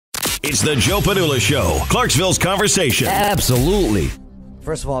It's the Joe Padula Show, Clarksville's conversation. Absolutely.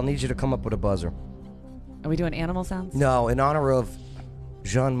 First of all, I need you to come up with a buzzer. Are we doing animal sounds? No, in honor of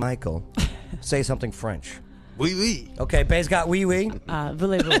Jean-Michel, say something French. Oui, oui. Okay, Bay's got oui, oui.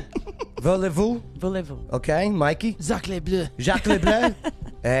 Voulez-vous? Voulez-vous? Voulez-vous? Okay, Mikey. Jacques Les Bleus. Jacques Leblanc.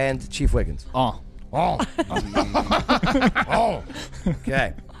 And Chief Wiggins. Oh. Oh. Oh.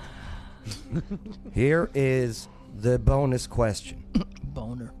 Okay. Here is the bonus question.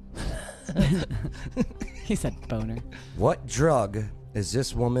 Boner. He said boner. What drug is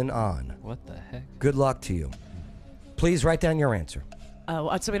this woman on? What the heck? Good luck to you. Please write down your answer.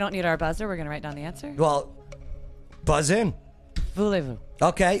 So we don't need our buzzer? We're going to write down the answer? Well, buzz in. Voulez-vous?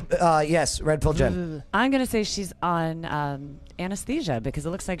 Okay, yes, Red Pill Jen. I'm going to say she's on anesthesia because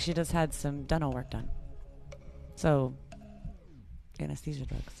it looks like she just had some dental work done. So, anesthesia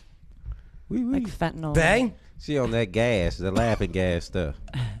drugs. Like fentanyl. Bay? She on that gas, the laughing gas stuff.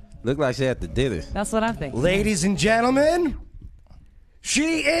 Look like she at the dentist. That's what I'm thinking. Ladies and gentlemen,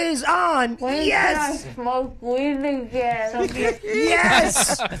 she is on. Yes! Smoke weed again.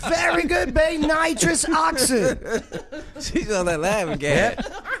 Yes! Very good, Bay. Nitrous Oxide. She's on that laughing gas.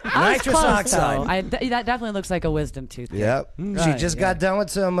 Nitrous Oxide. That definitely looks like a wisdom tooth. Yep. She just got done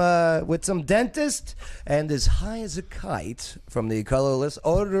with some dentist and is high as a kite from the colorless,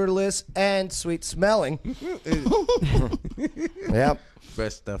 odorless, and sweet smelling. Yep.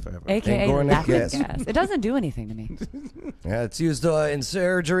 Best stuff ever. AKA Angornic laughing gas. gas. It doesn't do anything to me. Yeah, it's used in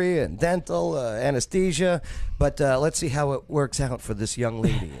surgery and dental anesthesia. But let's see how it works out for this young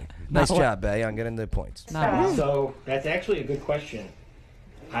lady. Nice job, Bay. I'm getting the points. So that's actually a good question.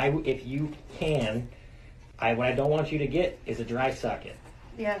 If you can, what I don't want you to get is a dry socket.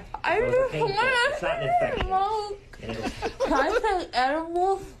 Yeah. It's not an infection. And Can I take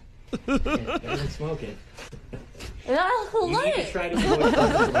edibles? it doesn't smoke it. That's You need to try to avoid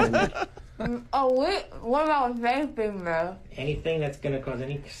something. What about vaping, bro? Anything that's going to cause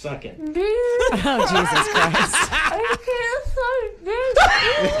any sucking. Oh, Jesus Christ. I can't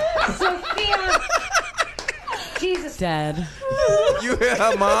Sophia! Jesus. Dead. You hear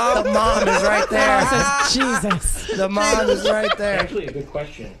her mom? The mom is right there. Jesus. The mom is right That's there. actually a good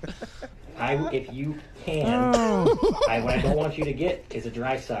question. If you can, what I don't want you to get is a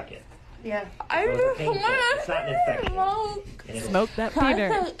dry socket. Yeah. It's not an infection. And Smoke that Can I Peter.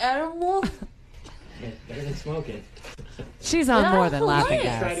 take edibles? It doesn't smoke it. She's on more than laughing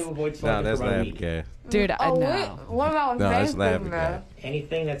Try gas. to avoid No, smoking that's for about a laughing week. gas. Dude, no. What about No, that's vaping, laughing bro? gas.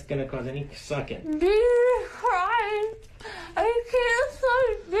 Anything that's going to cause any sucking. Jesus Christ. I can't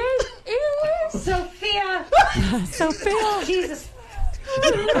say Sophia! Sophia. Jesus.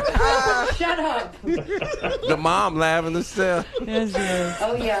 Shut up. The mom laughing herself. Yes, she is.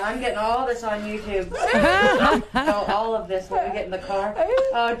 Oh, yeah, I'm getting all this on YouTube. Oh, all of this when we get in the car.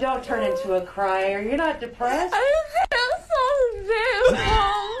 Oh, don't turn into a crier. You're not depressed?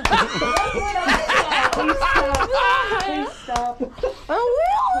 Please stop.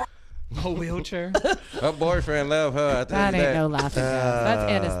 No wheelchair. Her boyfriend love her. I That think ain't no laughing gas. That's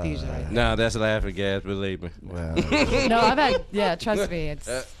anesthesia. Right No, that's laughing gas. Believe me. there. No, I've had, trust me, it's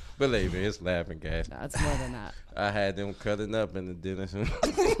Believe me, it's laughing gas. no, it's more than that. I had them cutting up in the dinner.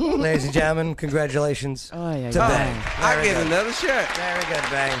 Ladies and gentlemen, congratulations Oh, yeah, to yeah. Bang. I get another shirt. Very good,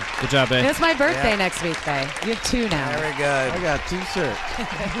 Bang. Good job, babe. It's my birthday next week, Faye. You have two now. Very good. I got 2 shirts.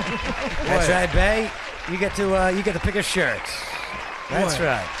 That's right, Bay. You get to pick a shirt. That's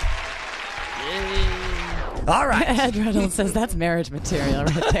right. All right. Ed Reynolds says that's marriage material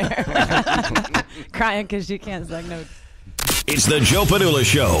right there. Crying because she can't suck no. It's the Joe Padula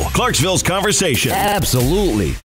Show, Clarksville's conversation. Absolutely.